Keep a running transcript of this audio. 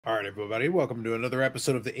All right, everybody, welcome to another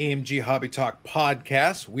episode of the AMG Hobby Talk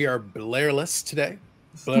podcast. We are Blairless today.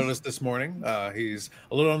 Blairless this morning. He's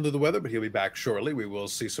a little under the weather, but he'll be back shortly. We will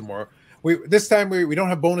see some more. This time we don't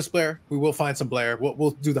have bonus Blair. We will find some Blair.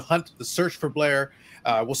 We'll do the hunt, the search for Blair.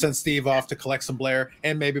 We'll send Steve off to collect some Blair,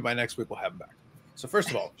 and maybe by next week we'll have him back. So first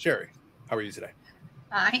of all, Sherry, how are you today?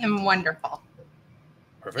 I am wonderful.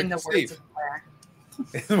 Perfect. In the Steve. words of Blair.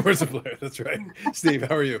 In the words of Blair, that's right. Steve,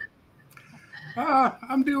 how are you?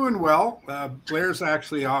 I'm doing well. Blair's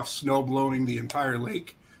actually off snow blowing the entire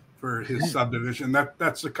lake for his subdivision.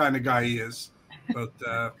 That's the kind of guy he is. But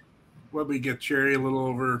what we get, Cherry, a little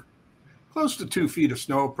over close to 2 feet of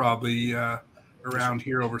snow probably around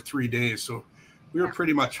here over 3 days. So we were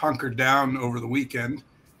pretty much hunkered down over the weekend.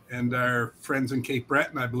 And our friends in Cape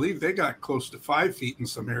Breton, I believe they got close to 5 feet in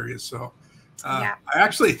some areas. So I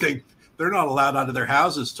actually think they're not allowed out of their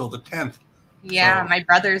houses till the 10th. Yeah, my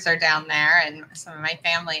brothers are down there and some of my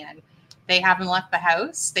family, and they haven't left the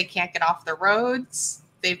house. They can't get off the roads.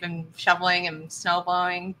 They've been shoveling and snow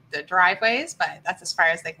blowing the driveways, but that's as far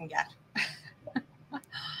as they can get.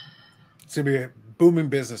 It's going to be a booming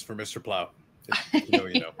business for Mr. Plow. If you know,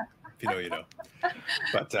 you know. If you know, you know.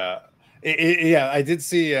 But yeah, I did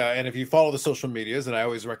see, and if you follow the social medias, and I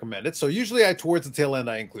always recommend it. So usually towards the tail end,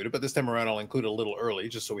 I include it, but this time around, I'll include it a little early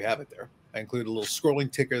just so we have it there. I include a little scrolling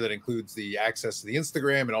ticker that includes the access to the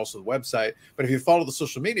Instagram and also the website. But if you follow the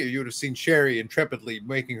social media, you would have seen Sherry intrepidly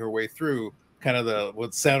making her way through kind of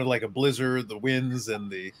what sounded like a blizzard, the winds and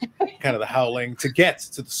the kind of the howling to get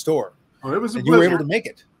to the store. Oh, it was a blizzard. You were able to make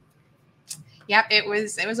it. Yep, it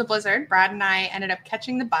was a blizzard. Brad and I ended up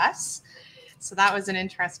catching the bus. So that was an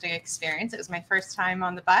interesting experience. It was my first time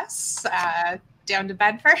on the bus down to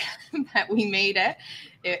Bedford, but we made it.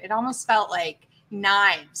 It almost felt like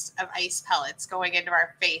knives of ice pellets going into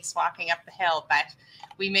our face walking up the hill, but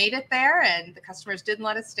we made it there and the customers didn't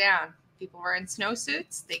let us down. People were in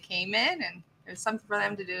snowsuits. They came in and it was something for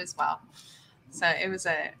them to do as well. So it was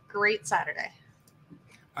a great Saturday.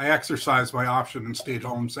 I exercised my option and stayed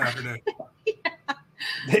home Saturday.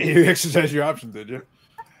 You exercised your option, did you?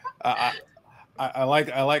 I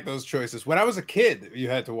like those choices. When I was a kid, you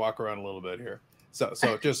had to walk around a little bit here.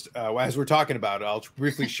 So just as we're talking about it, I'll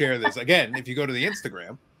briefly share this again. If you go to the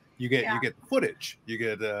Instagram, you get the footage. You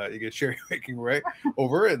get Sherry making way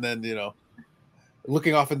over, and then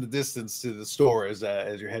looking off in the distance to the store as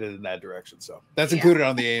you're headed in that direction. So that's included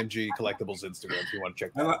on the AMG Collectibles Instagram if you want to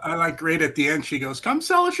check that out. I like right at the end. She goes, "Come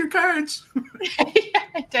sell us your cards." Yeah,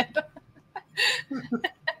 I did.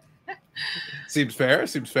 Seems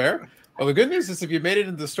fair. Well, the good news is if you made it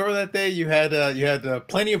into the store that day, you had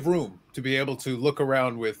plenty of room to be able to look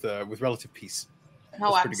around with relative peace.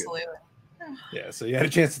 Oh, absolutely. Yeah, so you had a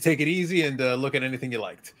chance to take it easy and look at anything you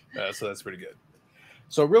liked. So that's pretty good.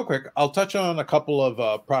 So real quick, I'll touch on a couple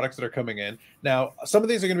of products that are coming in. Now, some of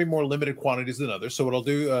these are going to be more limited quantities than others. So what I'll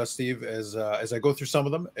do, Steve, as I go through some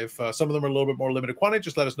of them, if some of them are a little bit more limited quantity,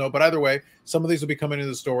 just let us know. But either way, some of these will be coming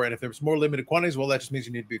into the store. And if there's more limited quantities, well, that just means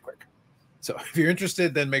you need to be quick. So if you're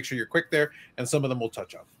interested, then make sure you're quick there, and some of them we'll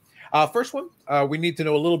touch on. First one, we need to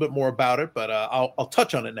know a little bit more about it, but I'll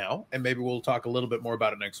touch on it now, and maybe we'll talk a little bit more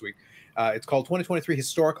about it next week. It's called 2023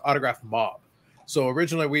 Historic Autograph Mob. So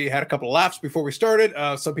originally we had a couple of laughs before we started.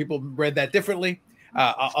 Some people read that differently.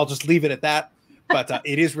 I'll just leave it at that. But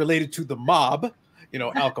it is related to the mob,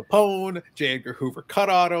 Al Capone, J. Edgar Hoover cut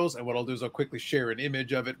autos, and what I'll do is I'll quickly share an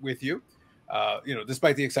image of it with you.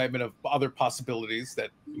 Despite the excitement of other possibilities that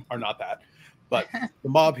are not that. But the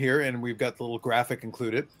mob here, and we've got the little graphic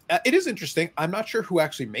included. It is interesting. I'm not sure who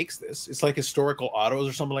actually makes this. It's like Historical Autos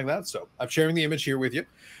or something like that. So I'm sharing the image here with you.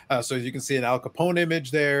 So you can see an Al Capone image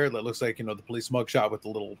there that looks like, the police mugshot with the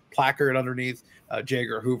little placard underneath. J.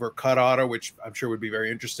 Edgar Hoover cut auto, which I'm sure would be very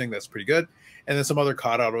interesting. That's pretty good. And then some other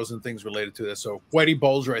cut autos and things related to this. So Whitey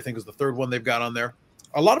Bulger, I think, is the third one they've got on there.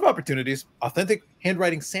 A lot of opportunities. Authentic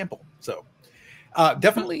handwriting sample. So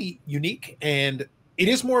definitely unique. And it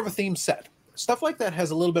is more of a theme set. Stuff like that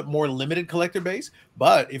has a little bit more limited collector base,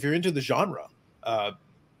 but if you're into the genre,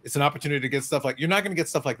 it's an opportunity to get stuff like you're not going to get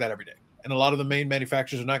stuff like that every day. And a lot of the main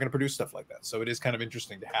manufacturers are not going to produce stuff like that. So it is kind of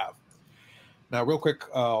interesting to have. Now, real quick,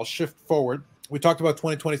 I'll shift forward. We talked about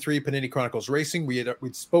 2023 Panini Chronicles Racing. We'd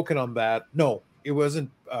spoken on that. No, it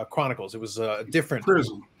wasn't Chronicles. It was a different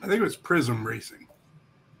Prism. I think it was Prism Racing.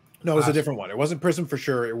 No, it was a different one. It wasn't Prism for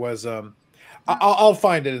sure. It was I'll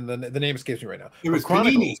find it, and the name escapes me right now. It was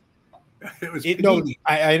Chronicles. Panini. It was Panini. No,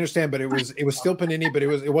 I understand, but it was still Panini, but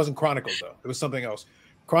it wasn't Chronicles though. It was something else.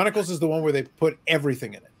 Chronicles is the one where they put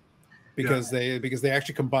everything in it because they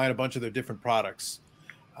actually combine a bunch of their different products.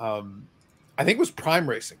 I think it was Prime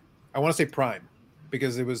Racing. I want to say Prime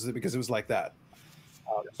because it was like that.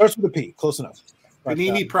 Starts with a P. Close enough. But,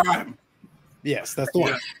 Panini Prime. Yes, that's the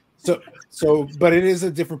one. But it is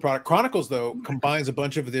a different product. Chronicles, though, combines a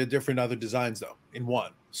bunch of the different other designs, though, in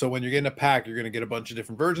one. So when you're getting a pack, you're going to get a bunch of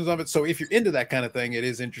different versions of it. So if you're into that kind of thing, it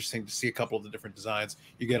is interesting to see a couple of the different designs.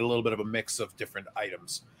 You get a little bit of a mix of different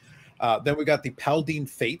items. Then we got the Paldine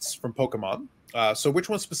Fates from Pokemon. So which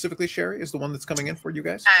one specifically, Sherry, is the one that's coming in for you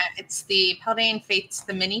guys? It's the Paldine Fates,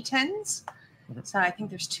 the mini tins. So I think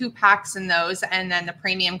there's 2 packs in those, and then the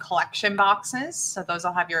premium collection boxes. So those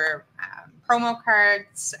will have your promo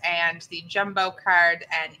cards and the jumbo card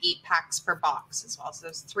and 8 packs per box as well. So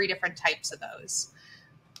there's 3 different types of those.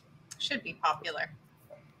 Should be popular.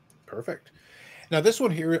 Perfect. Now this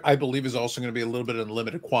one here, I believe, is also going to be a little bit in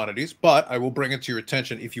limited quantities, but I will bring it to your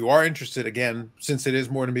attention. If you are interested, again, since it is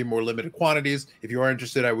more to be more limited quantities, if you are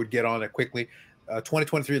interested, I would get on it quickly.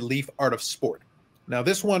 2023 Leaf Art of Sport. Now,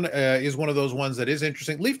 this one is one of those ones that is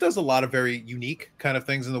interesting. Leaf does a lot of very unique kind of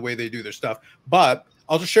things in the way they do their stuff, but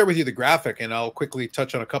I'll just share with you the graphic, and I'll quickly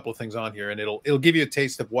touch on a couple of things on here, and it'll give you a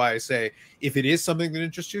taste of why I say if it is something that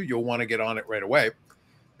interests you, you'll want to get on it right away.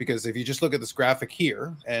 Because if you just look at this graphic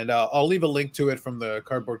here, and I'll leave a link to it from the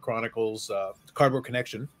Cardboard Chronicles, Cardboard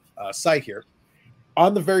Connection site here.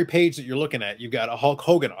 On the very page that you're looking at, you've got a Hulk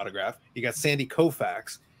Hogan autograph, you got Sandy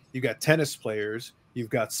Koufax, you've got tennis players, you've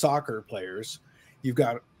got soccer players. You've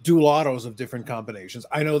got dual autos of different combinations.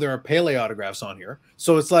 I know there are Pele autographs on here.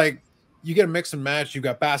 So it's like you get a mix and match. You've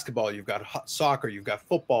got basketball, you've got soccer, you've got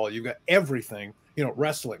football, you've got everything,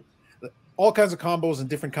 wrestling, all kinds of combos and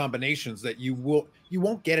different combinations that you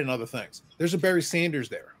won't get in other things. There's a Barry Sanders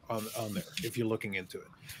there on there if you're looking into it.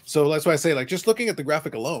 So that's why I say, like, just looking at the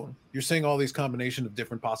graphic alone, you're seeing all these combinations of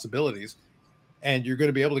different possibilities, and you're going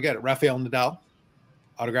to be able to get it. Rafael Nadal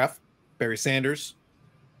autograph, Barry Sanders.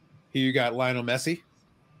 Here you got Lionel Messi.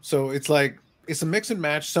 So it's like, it's a mix and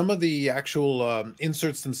match. Some of the actual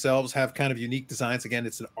inserts themselves have kind of unique designs. Again,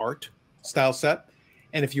 it's an art style set.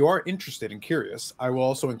 And if you are interested and curious, I will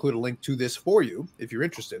also include a link to this for you if you're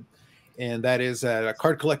interested. And that is a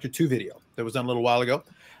Card Collector 2 video that was done a little while ago.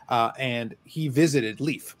 And he visited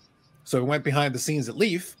Leaf. So he went behind the scenes at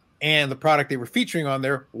Leaf, and the product they were featuring on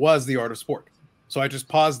there was the Art of Sport. So I just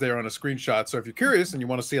paused there on a screenshot. So if you're curious and you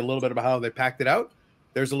want to see a little bit about how they packed it out,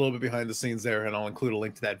 there's a little bit behind the scenes there, and I'll include a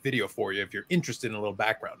link to that video for you if you're interested in a little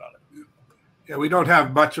background on it. Yeah, we don't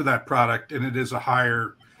have much of that product, and it is a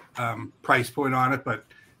higher price point on it. But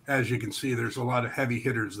as you can see, there's a lot of heavy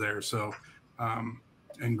hitters there, so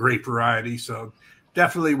and great variety. So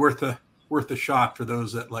definitely worth a shot for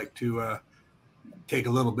those that like to take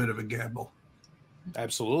a little bit of a gamble.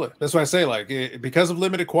 Absolutely. That's why I say, like, because of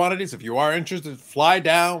limited quantities, if you are interested, fly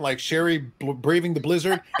down like Sherry braving the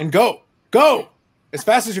blizzard and go as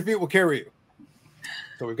fast as your feet will carry you.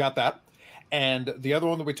 So we've got that. And the other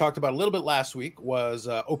one that we talked about a little bit last week was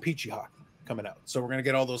O-Pee-Chee hockey coming out. So we're going to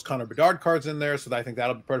get all those Connor Bedard cards in there. So I think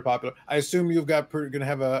that'll be pretty popular. I assume you've got going to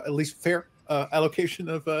have at least fair allocation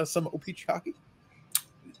of some O-Pee-Chee hockey.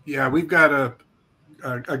 Yeah, we've got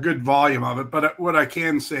a good volume of it. But what I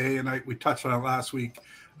can say, and we touched on it last week,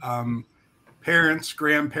 parents,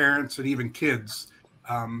 grandparents, and even kids,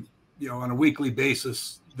 on a weekly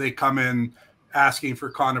basis, they come in asking for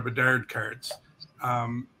Connor Bedard cards.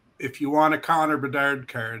 If you want a Connor Bedard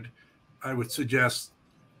card, I would suggest,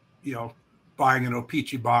 buying an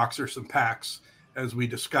O-Pee-Chee box or some packs. As we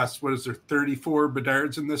discussed, what is there, 34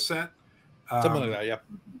 Bedards in this set? Something like that,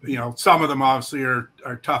 yeah. Some of them obviously are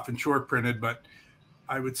tough and short printed, but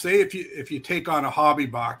I would say if you take on a hobby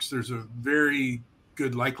box, there's a very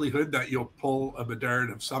good likelihood that you'll pull a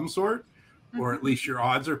Bedard of some sort, or at least your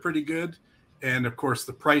odds are pretty good. And of course,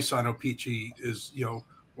 the price on O-Pee-Chee is,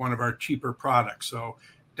 one of our cheaper products. So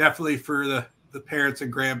definitely for the parents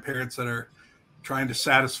and grandparents that are trying to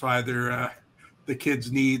satisfy their the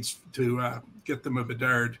kids' needs to get them a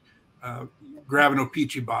Bedard, grab an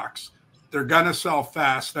O-Pee-Chee box. They're gonna sell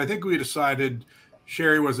fast. I think we decided,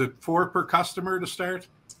 Sherry, was it 4 per customer to start?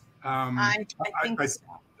 I think so.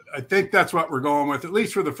 I think that's what we're going with, at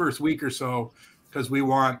least for the first week or so, because we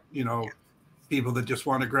want, people that just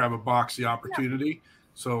want to grab a box the opportunity.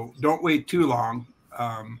 So don't wait too long.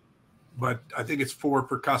 But I think it's 4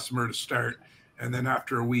 per customer to start. And then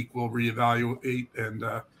after a week, we'll reevaluate. And,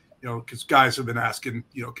 because guys have been asking,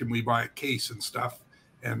 can we buy a case and stuff?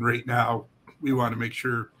 And right now we want to make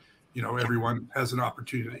sure, everyone has an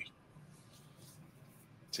opportunity.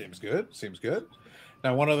 Seems good.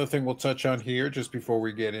 Now, one other thing we'll touch on here just before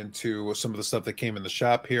we get into some of the stuff that came in the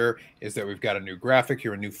shop here is that we've got a new graphic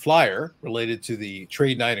here, a new flyer related to the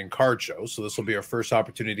trade night and card show. So this will be our first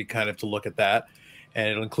opportunity kind of to look at that, and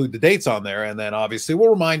it'll include the dates on there. And then obviously we'll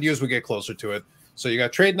remind you as we get closer to it So you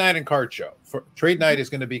got trade night and card show. For trade night is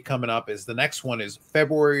going to be coming up. Is the next one is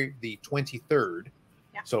February the 23rd.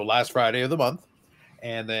 Yeah. So last Friday of the month.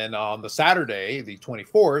 And then on the Saturday, the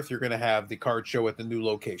 24th, you're going to have the card show at the new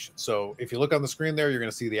location. So if you look on the screen there, you're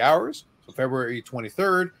going to see the hours. So February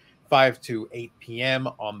 23rd, 5 to 8 p.m.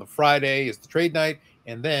 On the Friday is the trade night.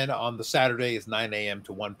 And then on the Saturday is 9 a.m.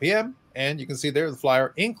 to 1 p.m. And you can see there the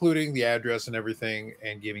flyer, including the address and everything,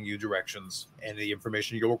 and giving you directions and the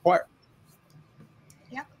information you'll require.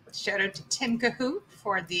 Yeah. Shout out to Tim Cahoot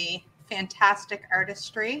for the fantastic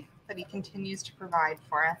artistry that he continues to provide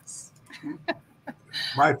for us.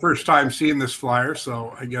 My first time seeing this flyer,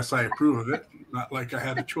 so I guess I approve of it. Not like I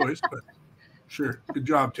had a choice, but sure. Good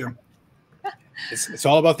job, Tim. It's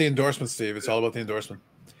all about the endorsement, Steve. It's all about the endorsement.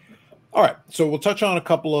 All right, so we'll touch on a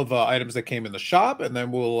couple of items that came in the shop, and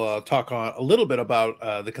then we'll talk on a little bit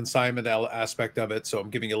about the consignment aspect of it. So I'm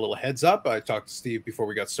giving you a little heads up. I talked to Steve before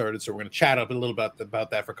we got started, so we're going to chat up a little bit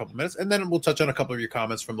about that for a couple of minutes, and then we'll touch on a couple of your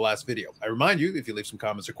comments from the last video. I remind you, if you leave some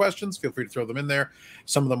comments or questions, feel free to throw them in there.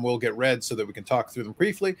 Some of them will get read so that we can talk through them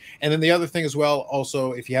briefly. And then the other thing as well,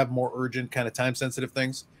 also, if you have more urgent kind of time-sensitive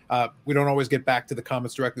things, we don't always get back to the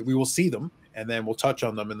comments directly. We will see them, and then we'll touch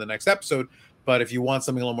on them in the next episode. But if you want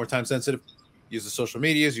something a little more time sensitive, use the social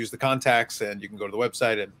medias, use the contacts, and you can go to the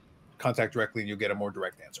website and contact directly, and you'll get a more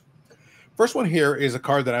direct answer. First one here is a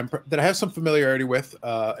card that I have some familiarity with,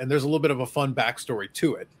 and there's a little bit of a fun backstory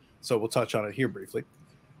to it. So we'll touch on it here briefly.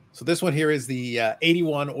 So this one here is the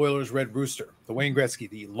 81 Oilers Red Rooster, the Wayne Gretzky,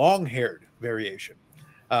 the long-haired variation.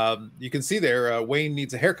 You can see there Wayne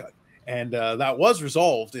needs a haircut, and that was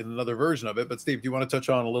resolved in another version of it. But Steve, do you want to touch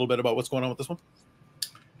on a little bit about what's going on with this one?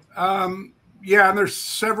 Yeah, and there's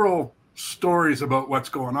several stories about what's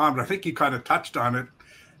going on, but I think you kind of touched on it.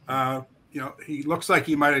 He looks like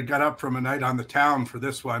he might have got up from a night on the town for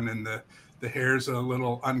this one, and the hair's a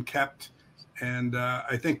little unkept. And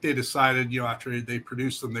I think they decided, after they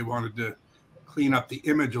produced them, they wanted to clean up the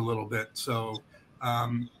image a little bit. So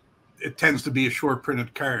it tends to be a short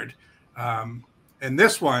printed card. And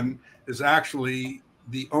this one is actually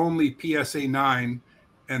the only PSA 9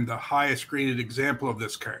 and the highest graded example of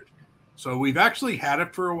this card. So we've actually had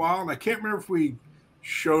it for a while, and I can't remember if we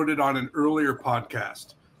showed it on an earlier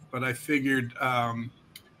podcast, but I figured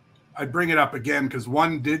I'd bring it up again because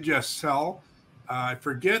one did just sell. I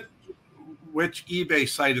forget which eBay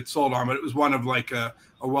site it sold on, but it was one of like a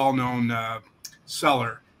well-known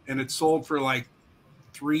seller, and it sold for like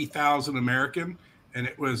 3,000 American, and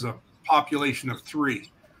it was a population of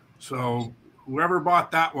 3. So whoever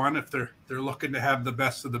bought that one, if they're looking to have the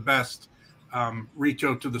best of the best, reach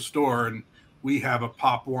out to the store, and we have a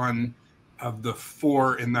pop one of the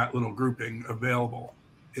 4 in that little grouping available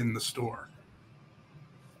in the store.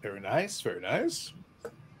 Very nice, very nice.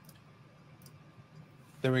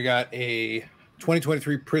 Then we got a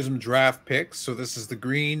 2023 Prism draft pick. So this is the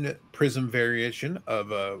green Prism variation of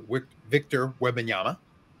Victor Wembanyama.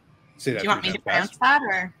 Do you want me to pronounce that,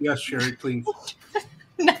 or? Yes, Sherry, please.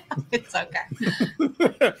 No, it's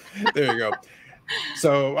okay. There you go.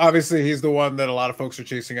 So obviously he's the one that a lot of folks are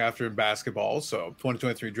chasing after in basketball. So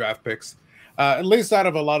 2023 draft picks, at least out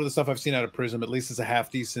of a lot of the stuff I've seen out of Prism, at least it's a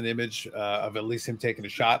half decent image of at least him taking a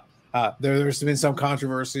shot. There's been some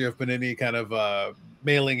controversy of Panini kind of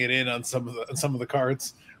mailing it in on some of the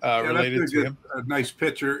cards related to him. A nice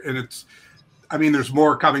picture, and there's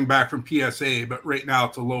more coming back from PSA, but right now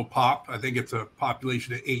it's a low pop. I think it's a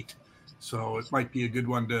population of 8, so it might be a good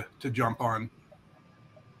one to jump on.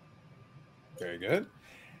 Very good.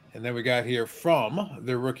 And then we got here from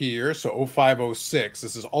the rookie year, so 0506.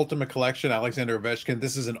 This is Ultimate Collection, Alexander Ovechkin.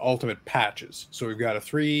 This is an Ultimate Patches. So we've got a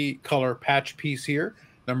 3-color patch piece here,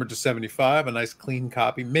 numbered to 75, a nice clean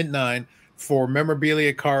copy, mint 9. For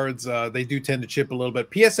memorabilia cards, they do tend to chip a little bit.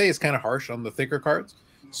 PSA is kind of harsh on the thicker cards.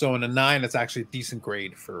 So in a 9, it's actually a decent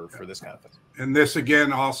grade for this kind of thing. And this,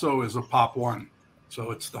 again, also is a pop 1.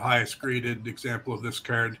 So it's the highest graded example of this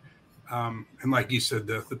card. And like you said,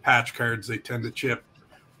 the patch cards, they tend to chip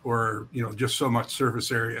or, just so much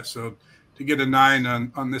surface area. So to get a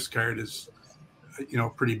 9 on this card is, a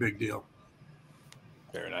pretty big deal.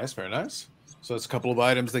 Very nice, very nice. So it's a couple of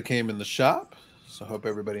items that came in the shop. So I hope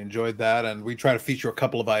everybody enjoyed that. And we try to feature a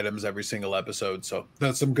couple of items every single episode. So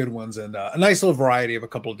that's some good ones and a nice little variety of a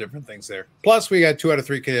couple of different things there. Plus, we got 2 out of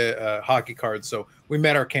 3 hockey cards. So we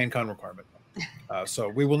met our CanCon requirement. So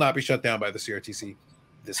we will not be shut down by the CRTC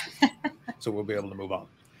this week. So we'll be able to move on.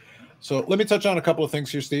 So let me touch on a couple of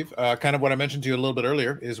things here, Steve. Kind of what I mentioned to you a little bit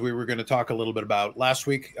earlier is we were going to talk a little bit about last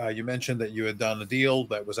week. You mentioned that you had done a deal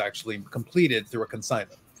that was actually completed through a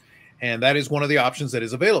consignment. And that is one of the options that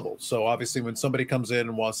is available. So obviously when somebody comes in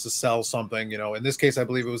and wants to sell something, in this case, I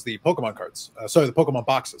believe it was the Pokemon cards, the Pokemon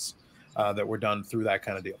boxes that were done through that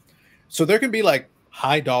kind of deal. So there can be like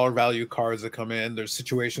high dollar value cards that come in. There's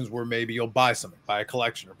situations where maybe you'll buy something, buy a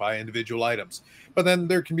collection or buy individual items. But then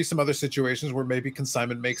there can be some other situations where maybe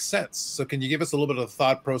consignment makes sense. So can you give us a little bit of the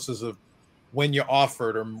thought process of when you offer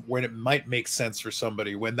it or when it might make sense for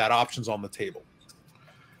somebody when that option's on the table?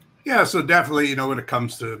 Yeah, so definitely, when it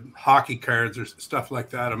comes to hockey cards or stuff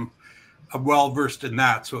like that, I'm well versed in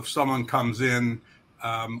that. So if someone comes in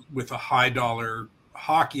with a high dollar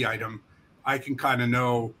hockey item, I can kind of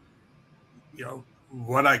know,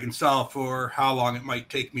 what I can sell it for, how long it might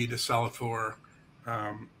take me to sell it for,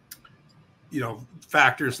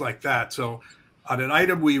 factors like that. So on an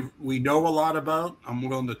item we know a lot about, I'm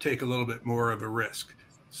willing to take a little bit more of a risk.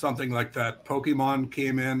 Something like that Pokemon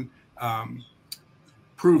came in.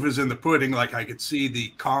 Proof is in the pudding. Like I could see the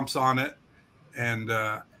comps on it, and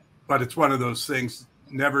but it's one of those things.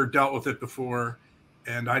 Never dealt with it before,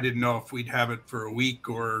 and I didn't know if we'd have it for a week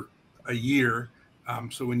or a year.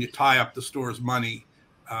 So when you tie up the store's money,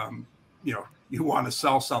 you want to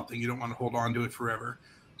sell something. You don't want to hold on to it forever.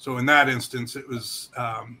 So in that instance, it was,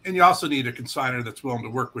 and you also need a consignor that's willing to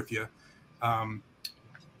work with you.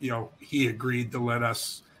 He agreed to let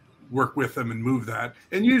us work with him and move that,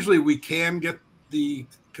 and usually we can get the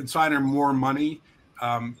consignor more money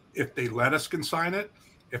if they let us consign it.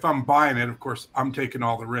 If I'm buying it, of course, I'm taking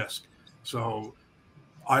all the risk. So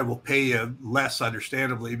I will pay you less,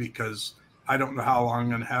 understandably, because I don't know how long I'm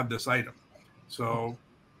going to have this item. So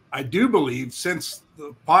I do believe since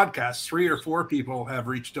the podcast, 3 or 4 people have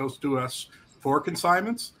reached out to us for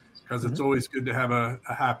consignments, because it's always good to have a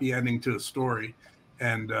happy ending to a story.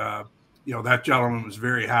 And, that gentleman was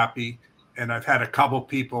very happy. And I've had a couple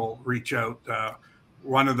people reach out.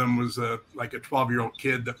 One of them was like a 12-year-old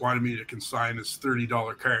kid that wanted me to consign his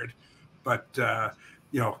 $30 card. But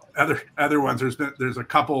other ones, there's a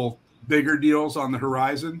couple bigger deals on the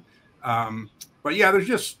horizon. But yeah, there's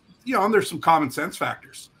just and there's some common sense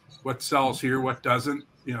factors. What sells here, what doesn't.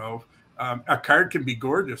 A card can be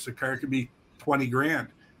gorgeous. A card can be 20 grand.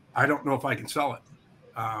 I don't know if I can sell it.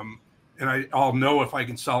 And I'll know if I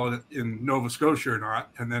can sell it in Nova Scotia or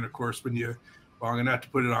not. And then, of course, I'm going to have to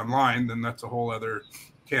put it online, then that's a whole other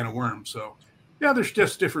can of worms. So, yeah, there's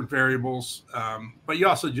just different variables. But you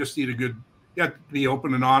also just need you have to be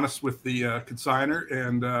open and honest with the consignor.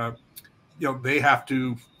 And, they have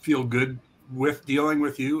to feel good with dealing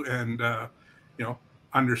with you and,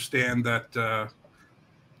 understand that,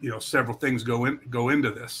 several things go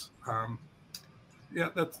into this.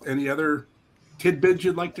 That's any other tidbits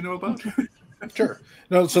you'd like to know about? Sure.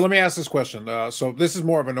 No, so let me ask this question. So this is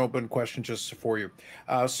more of an open question just for you.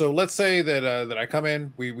 So let's say that I come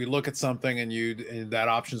in, we look at something and that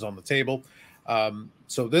option's on the table.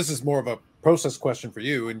 So this is more of a process question for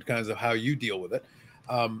you and kinds of how you deal with it.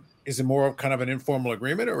 Is it more of kind of an informal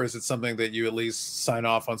agreement, or is it something that you at least sign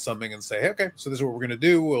off on something and say, hey, okay, so this is what we're going to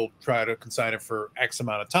do. We'll try to consign it for X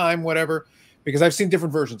amount of time, whatever, because I've seen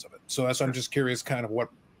different versions of it. So that's why I'm just curious kind of what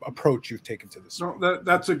approach you've taken to this. No,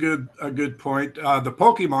 that's a good point. The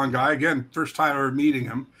Pokemon guy, again, first time I was meeting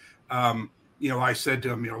him, I said to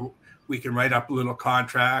him, we can write up a little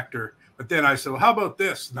contract, but then I said, well, how about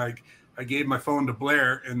this? And I gave my phone to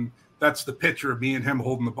Blair, and that's the picture of me and him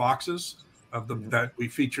holding the boxes of that we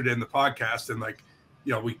featured in the podcast. And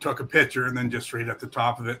we took a picture, and then just right at the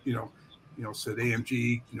top of it, said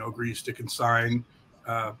AMG, agrees to consign,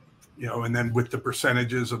 and then with the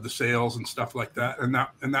percentages of the sales and stuff like that. And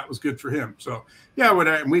that was good for him. So yeah,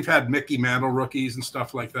 and we've had Mickey Mantle rookies and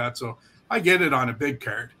stuff like that. So I get it on a big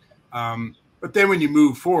card. But then when you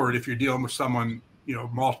move forward, if you're dealing with someone,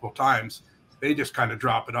 multiple times, they just kind of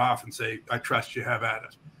drop it off and say, I trust you, have at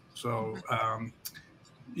it. So,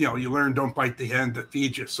 you learn, don't bite the hand that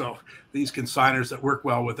feeds you. So these consigners that work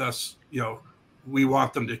well with us, we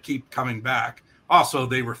want them to keep coming back. Also,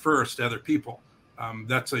 they refer us to other people.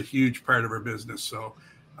 That's a huge part of our business. So,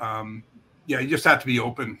 you just have to be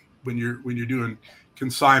open when you're doing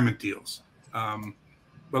consignment deals.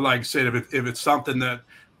 But like I said, if it's something that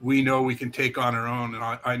we know we can take on our own, and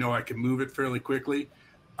I know I can move it fairly quickly,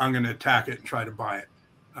 I'm going to attack it and try to buy it.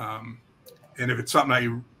 And if it's something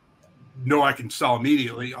I know I can sell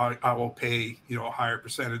immediately, I will pay a higher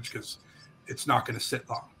percentage, because it's not going to sit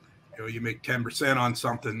long. You make 10% on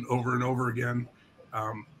something over and over again.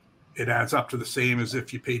 It adds up to the same as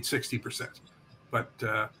if you paid 60%. But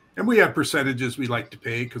and we have percentages we like to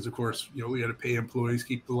pay, because of course we got to pay employees,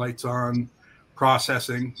 keep the lights on,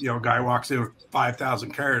 processing. A guy walks in with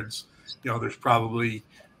 5,000 cards. There's probably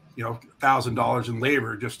 $1,000 in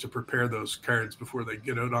labor just to prepare those cards before they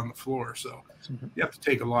get out on the floor. So you have to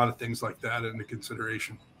take a lot of things like that into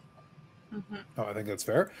consideration. Oh, I think that's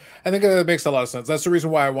fair. I think it makes a lot of sense. That's the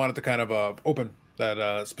reason why I wanted to kind of open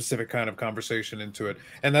that specific kind of conversation into it.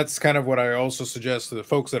 And that's kind of what I also suggest to the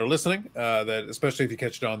folks that are listening, that especially if you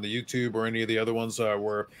catch it on the YouTube or any of the other ones,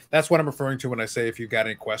 where that's what I'm referring to when I say if you've got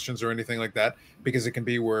any questions or anything like that, because it can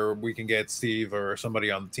be where we can get Steve or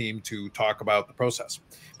somebody on the team to talk about the process.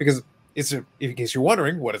 Because in case you're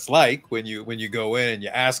wondering what it's like when you go in and you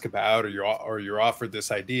ask about or you're offered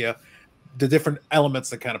this idea, the different elements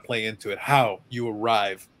that kind of play into it, how you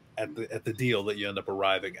arrive at the deal that you end up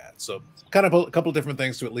arriving at. So kind of a couple of different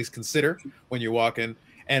things to at least consider when you walk in.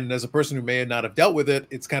 And as a person who may not have dealt with it,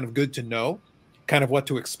 it's kind of good to know kind of what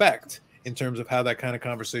to expect in terms of how that kind of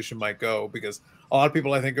conversation might go, because a lot of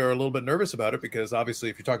people I think are a little bit nervous about it, because obviously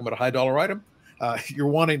if you're talking about a high dollar item, you're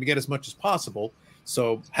wanting to get as much as possible.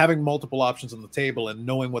 So having multiple options on the table and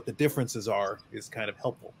knowing what the differences are is kind of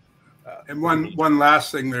helpful. And one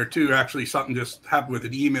last thing there too, actually something just happened with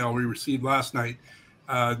an email we received last night.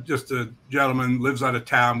 Just a gentleman lives out of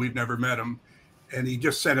town. We've never met him. And he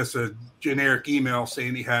just sent us a generic email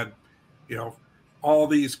saying he had, all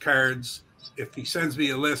these cards. If he sends me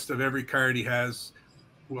a list of every card he has,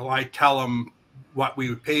 will I tell him what we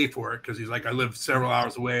would pay for it? Because he's like, I live several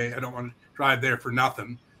hours away. I don't want to drive there for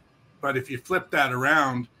nothing. But if you flip that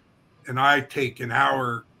around and I take an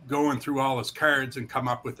hour going through all his cards and come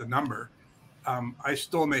up with a number, I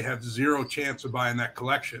still may have zero chance of buying that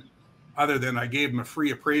collection, other than I gave him a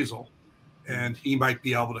free appraisal and he might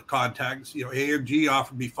be able to contact, AMG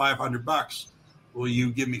offered me $500. Will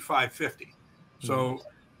you give me $550? So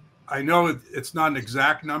I know it's not an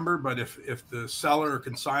exact number, but if the seller or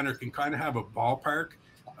consignor can kind of have a ballpark,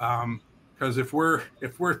 because if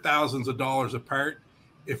we're thousands of dollars apart,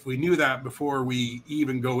 if we knew that before we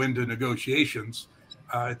even go into negotiations,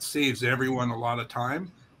 it saves everyone a lot of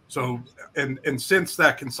time. So, and since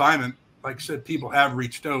that consignment, like I said, people have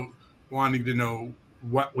reached out wanting to know,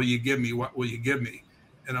 what will you give me? What will you give me?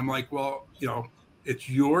 And I'm like, well, it's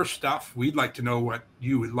your stuff. We'd like to know what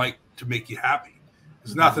you would like to make you happy.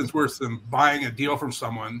 There's nothing's worse than buying a deal from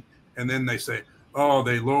someone and then they say, oh,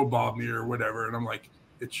 they lowballed me or whatever. And I'm like,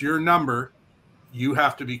 it's your number. You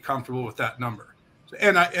have to be comfortable with that number.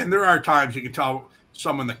 And there are times you can tell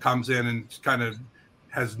someone that comes in and kind of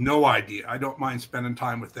has no idea. I don't mind spending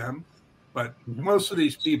time with them, but most of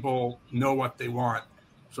these people know what they want.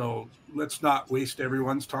 So let's not waste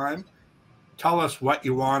everyone's time. Tell us what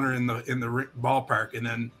you want or in the ballpark, and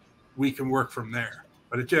then we can work from there.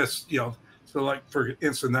 But it just, so like for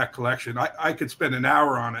instance, that collection, I could spend an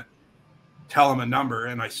hour on it, tell him a number,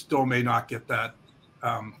 and I still may not get that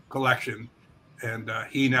collection. And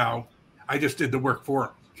I just did the work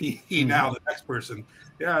for him. He now, the next person,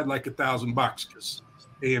 I'd like $1,000 because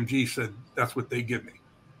AMG said that's what they give me.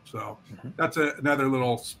 So that's another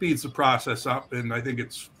little speeds the process up, and I think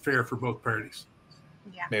it's fair for both parties.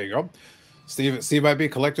 Yeah. There you go. Steve might be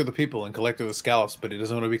collector of the people and collector of the scallops, but he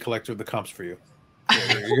doesn't want to be collector of the comps for you.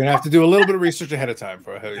 You're going to have to do a little bit of research ahead of time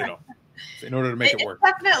in order to make it work. It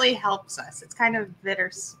definitely helps us. It's kind of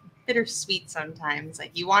bittersweet sometimes.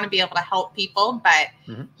 Like, you want to be able to help people, but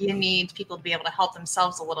you need people to be able to help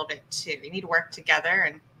themselves a little bit too. You need to work together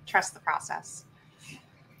and trust the process.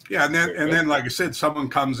 Yeah, and then like I said, someone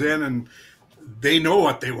comes in and they know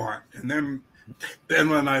what they want, and then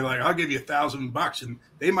when I'll give you $1,000, and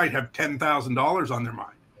they might have $10,000 on their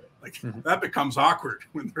mind. Like that becomes awkward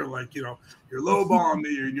when they're like, you're lowballing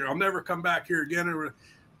me, or I'll never come back here again. Or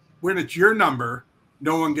when it's your number,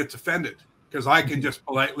 no one gets offended, because I can just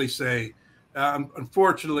politely say,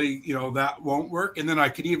 unfortunately, that won't work, and then I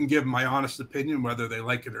could even give my honest opinion whether they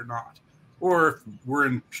like it or not. Or if we're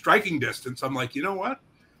in striking distance, I'm like, you know what?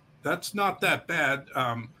 That's not that bad.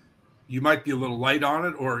 You might be a little light on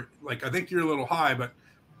it, or like, I think you're a little high, but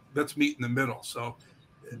let's meet in the middle. So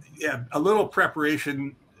yeah, a little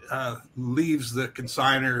preparation leaves the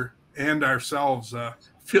consignor and ourselves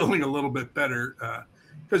feeling a little bit better,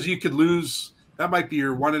 because you could lose. That might be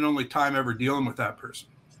your one and only time ever dealing with that person.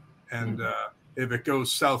 And if it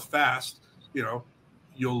goes south fast, you'll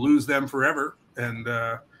lose them forever. And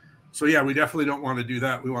so yeah, we definitely don't want to do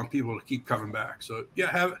that. We want people to keep coming back. So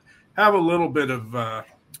yeah, have a little bit of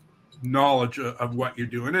knowledge of what you're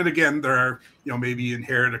doing. And again, there are, maybe you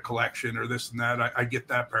inherit a collection or this and that. I get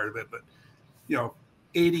that part of it, but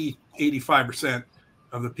 85%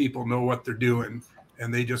 of the people know what they're doing,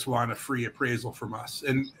 and they just want a free appraisal from us.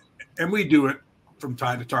 And we do it from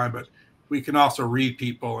time to time, but we can also read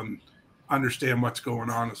people and understand what's going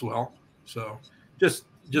on as well. So just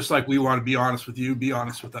like we want to be honest with you, be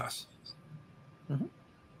honest with us.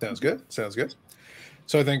 Sounds good. Sounds good.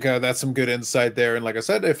 So I think that's some good insight there. And like I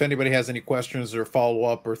said, if anybody has any questions or follow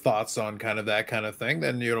up or thoughts on kind of that kind of thing,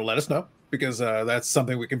 then let us know, because that's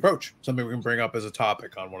something we can broach, something we can bring up as a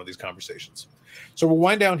topic on one of these conversations. So we'll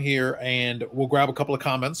wind down here and we'll grab a couple of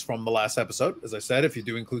comments from the last episode. As I said, if you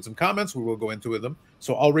do include some comments, we will go into them.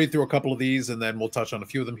 So I'll read through a couple of these and then we'll touch on a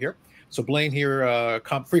few of them here. So Blaine here,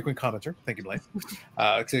 frequent commenter. Thank you, Blaine.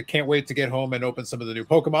 Can't wait to get home and open some of the new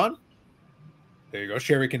Pokemon. There you go.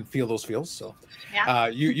 Sherry can feel those feels. So, yeah.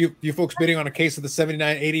 You folks bidding on a case of the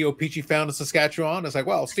 7980 O-Pee-Chee found in Saskatchewan. It's like,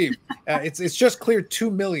 well, Steve, it's just cleared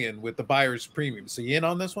 $2 million with the buyer's premium. So you in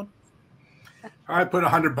on this one? I put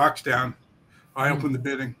 $100 down. I opened the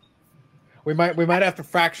bidding. We might have to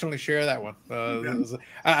fractionally share that one.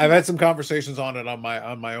 I've had some conversations on it on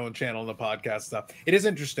my own channel and the podcast stuff. It is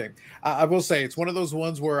interesting. I will say it's one of those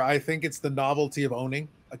ones where I think it's the novelty of owning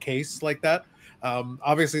a case like that.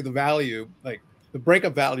 Obviously, the value, like the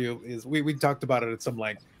breakup value, is we talked about it at some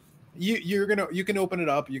length. You can open it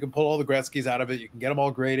up. You can pull all the Gretzky's out of it. You can get them all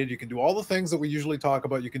graded. You can do all the things that we usually talk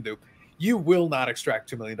about. You can do. You will not extract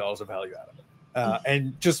 $2 million of value out of it.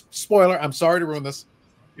 And just spoiler, I'm sorry to ruin this.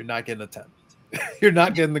 You're not getting a 10. You're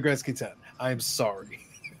not getting the Gretzky 10. I'm sorry.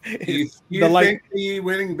 You think the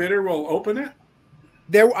winning bidder will open it?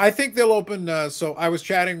 I think they'll open. So I was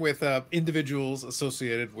chatting with individuals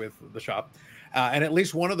associated with the shop, and at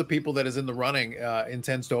least one of the people that is in the running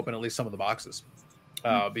intends to open at least some of the boxes,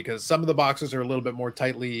 because some of the boxes are a little bit more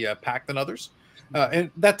tightly packed than others, and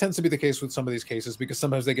that tends to be the case with some of these cases because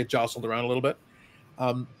sometimes they get jostled around a little bit.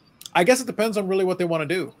 I guess it depends on really what they want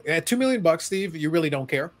to do. At $2 million, Steve, you really don't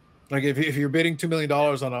care. Like if you're bidding $2 million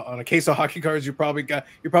on a case of hockey cards, you're probably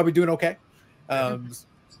doing okay. So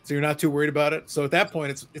you're not too worried about it. So at that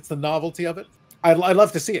point, it's the novelty of it. I'd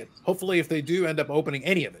love to see it. Hopefully, if they do end up opening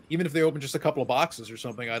any of it, even if they open just a couple of boxes or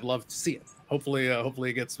something, I'd love to see it. Hopefully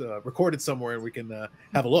it gets recorded somewhere and we can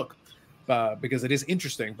have a look, because it is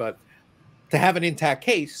interesting. But to have an intact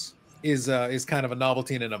case is kind of a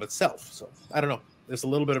novelty in and of itself. So I don't know. There's a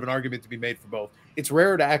little bit of an argument to be made for both. It's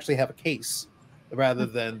rare to actually have a case rather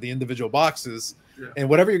than the individual boxes. Yeah. And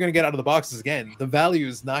whatever you're going to get out of the boxes, again, the value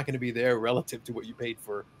is not going to be there relative to what you paid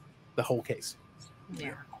for the whole case.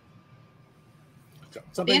 Yeah. So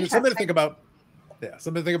something to think about. Yeah,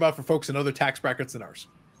 something to think about for folks in other tax brackets than ours.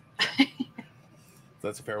 So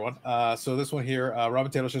that's a fair one. So this one here, Robin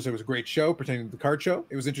Taylor says it was a great show pertaining to the card show.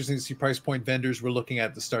 It was interesting to see price point vendors we're looking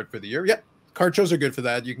at the start for the year. Yep, card shows are good for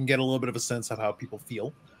that. You can get a little bit of a sense of how people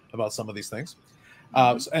feel about some of these things.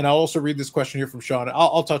 And I'll also read this question here from Sean.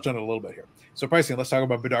 I'll touch on it a little bit here. So pricing, let's talk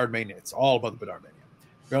about Bedard Mania. It's all about the Bedard Mania.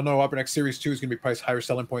 We all know Upper Deck Series 2 is going to be priced higher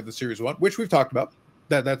selling point than Series 1, which we've talked about.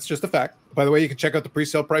 That's just a fact. By the way, you can check out the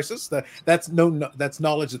pre-sale prices. That's knowledge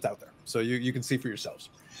that's out there. So you can see for yourselves.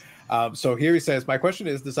 So here he says, my question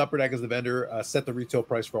is, does Upper Deck as the vendor set the retail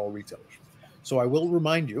price for all retailers? So I will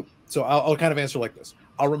remind you. So I'll kind of answer like this.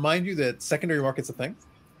 I'll remind you that secondary market's a thing.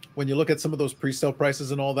 When you look at some of those pre-sale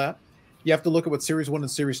prices and all that, you have to look at what Series 1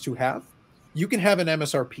 and Series 2 have. You can have an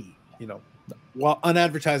MSRP, while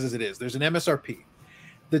unadvertised as it is. There's an MSRP.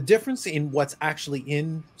 The difference in what's actually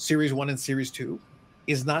in Series 1 and Series 2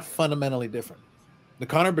 is not fundamentally different. The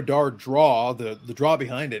Connor Bedard draw, the draw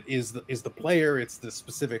behind it is the player, it's the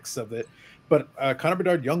specifics of it. But Connor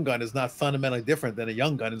Bedard Young Gun is not fundamentally different than a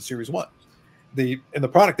Young Gun in Series 1. And the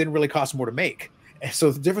product didn't really cost more to make. And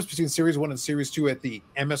so the difference between Series 1 and Series 2 at the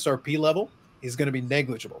MSRP level is going to be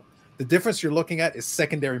negligible. The difference you're looking at is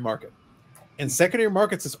secondary market. And secondary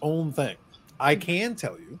market's its own thing. I can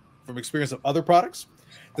tell you from experience of other products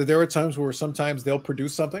that there are times where sometimes they'll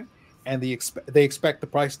produce something and they expect the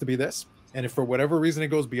price to be this. And if for whatever reason it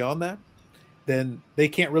goes beyond that, then they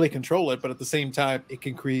can't really control it. But at the same time, it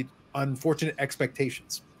can create unfortunate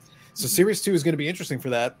expectations. So Series 2 is going to be interesting for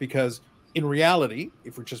that because in reality,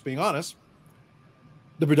 if we're just being honest,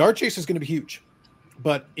 the Bedard chase is going to be huge.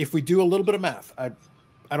 But if we do a little bit of math, I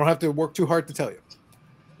don't have to work too hard to tell you.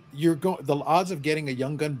 The odds of getting a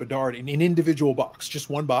Young Gun Bedard in an individual box, just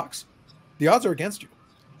one box, the odds are against you.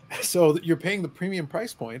 So you're paying the premium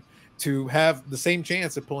price point to have the same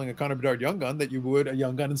chance at pulling a Connor Bedard Young Gun that you would a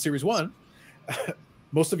Young Gun in Series 1.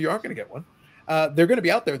 Most of you aren't going to get one. They're going to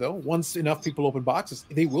be out there, though. Once enough people open boxes,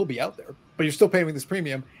 they will be out there. But you're still paying this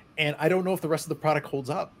premium. And I don't know if the rest of the product holds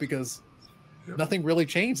up because nothing really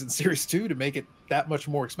changed in Series 2 to make it that much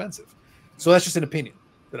more expensive. So that's just an opinion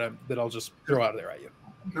that I'll just throw out there at you.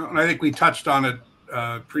 No, and I think we touched on it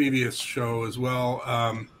previous show as well.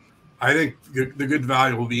 I think the good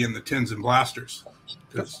value will be in the tins and blasters.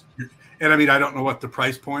 And I mean, I don't know what the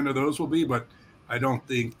price point of those will be, but I don't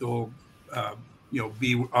think they'll,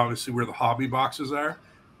 be obviously where the hobby boxes are.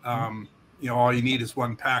 all you need is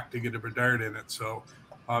one pack to get a Bedard in it. So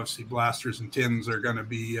obviously blasters and tins are going to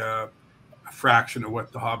be a fraction of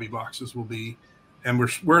what the hobby boxes will be. And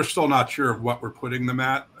we're still not sure of what we're putting them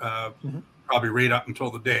at. Probably right up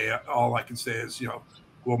until the day. All I can say is,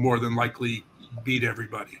 we'll more than likely beat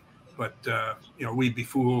everybody. But, we'd be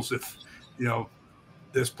fools if,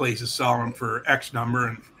 this place is selling for X number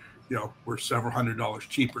and, we're several $100s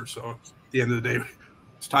cheaper. So at the end of the day,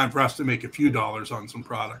 it's time for us to make a few dollars on some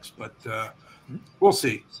products. But we'll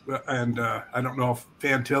see. And I don't know if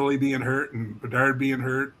Fantilli being hurt and Bedard being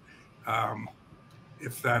hurt,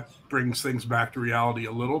 if that brings things back to reality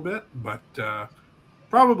a little bit, but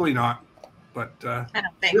probably not. But I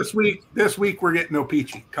don't think. This week we're getting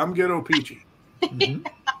O-Pee-Chee. Come get O-Pee-Chee.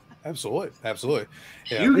 Absolutely.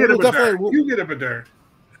 Yeah, You get a Bedard. You get a Bedard.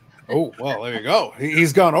 Oh, well, there you go.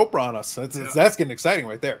 He's gone Oprah on us. That's getting exciting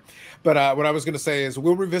right there. But what I was going to say is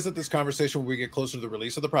we'll revisit this conversation when we get closer to the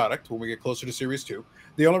release of the product, when we get closer to Series 2.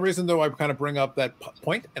 The only reason, though, I kind of bring up that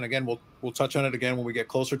point, and again, we'll touch on it again when we get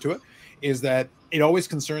closer to it, is that it always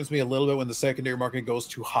concerns me a little bit when the secondary market goes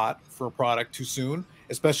too hot for a product too soon,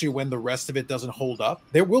 especially when the rest of it doesn't hold up.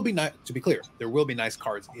 There will be, to be clear, there will be nice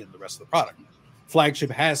cards in the rest of the product.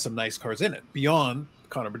 Flagship has some nice cards in it beyond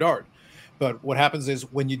Connor Bedard. But what happens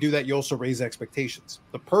is when you do that, you also raise expectations.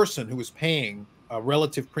 The person who is paying a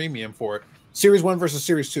relative premium for it, Series 1 versus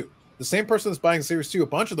Series 2. The same person that's buying Series 2, a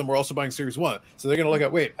bunch of them were also buying Series 1. So they're going to look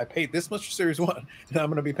at, wait, I paid this much for Series 1, and I'm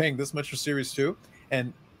going to be paying this much for Series 2.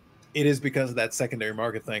 And it is because of that secondary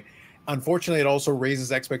market thing. Unfortunately, it also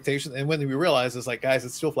raises expectations. And when we realize, it's like, guys,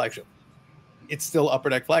 it's still flagship. It's still Upper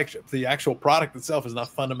Deck flagship. The actual product itself is not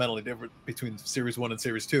fundamentally different between Series 1 and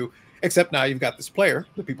Series 2, except now you've got this player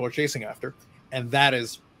that people are chasing after, and that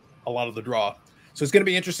is a lot of the draw. So it's going to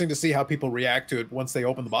be interesting to see how people react to it once they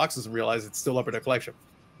open the boxes and realize it's still Upper Deck flagship.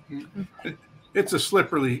 It's a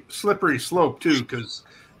slippery slope, too, because,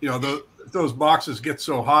 those boxes get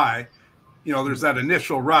so high, there's that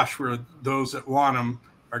initial rush where those that want them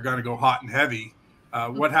are going to go hot and heavy.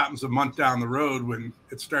 What happens a month down the road when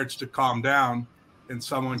it starts to calm down and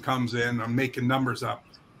someone comes in, I'm making numbers up,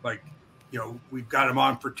 like, we've got them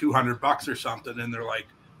on for $200 or something. And they're like,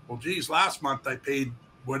 well, geez, last month I paid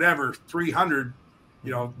whatever, 300,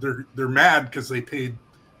 they're mad because they paid,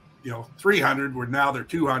 300 where now they're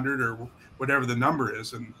 200 or whatever the number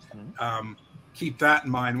is. And keep that in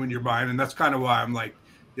mind when you're buying. And that's kind of why I'm like,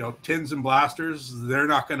 tins and blasters, they're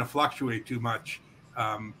not going to fluctuate too much.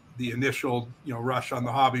 The initial, rush on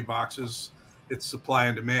the hobby boxes, it's supply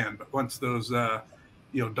and demand. But once those,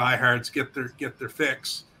 diehards get their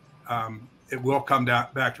fix, it will come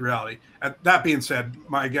back to reality. That being said,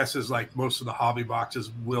 my guess is like most of the hobby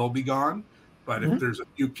boxes will be gone. But if there's a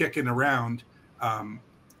few kicking around,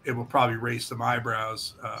 it will probably raise some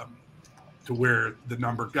eyebrows to where the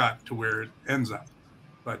number got to where it ends up.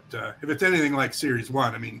 But if it's anything like Series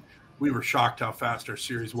 1, I mean, we were shocked how fast our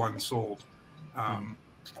Series 1 sold.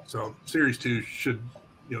 So Series 2 should,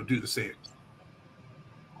 do the same.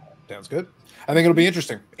 Sounds good. I think it'll be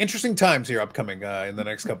interesting times here upcoming in the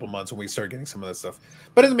next couple months when we start getting some of this stuff.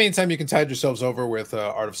 But in the meantime, you can tide yourselves over with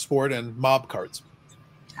Art of Sport and mob cards.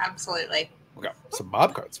 Absolutely. Okay, some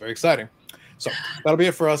mob cards. Very exciting. So that'll be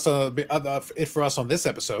it for us. On this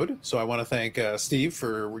episode. So I want to thank Steve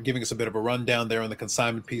for giving us a bit of a rundown there on the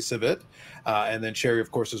consignment piece of it, and then Sherry,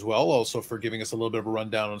 of course, as well, also for giving us a little bit of a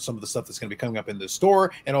rundown on some of the stuff that's going to be coming up in the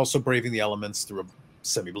store, and also braving the elements through a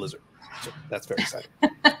semi-blizzard. So that's very exciting.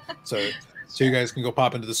 So you guys can go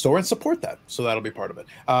pop into the store and support that. So that'll be part of it.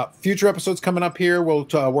 Future episodes coming up here. We'll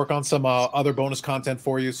work on some other bonus content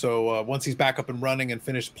for you. So once he's back up and running and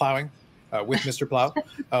finished plowing. With Mr. Plow.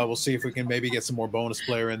 We'll see if we can maybe get some more bonus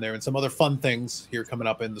player in there and some other fun things here coming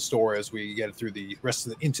up in the store as we get through the rest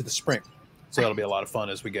of into the spring. So that'll be a lot of fun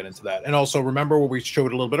as we get into that. And also remember what we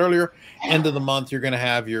showed a little bit earlier, end of the month, you're going to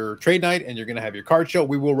have your trade night and you're going to have your card show.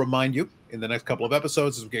 We will remind you in the next couple of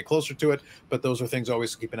episodes as we get closer to it, but those are things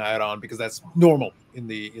always to keep an eye out on because that's normal in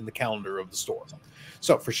the calendar of the store.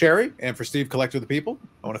 So for Sherry and for Steve, Collector of the People,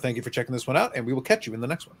 I want to thank you for checking this one out and we will catch you in the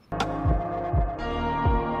next one.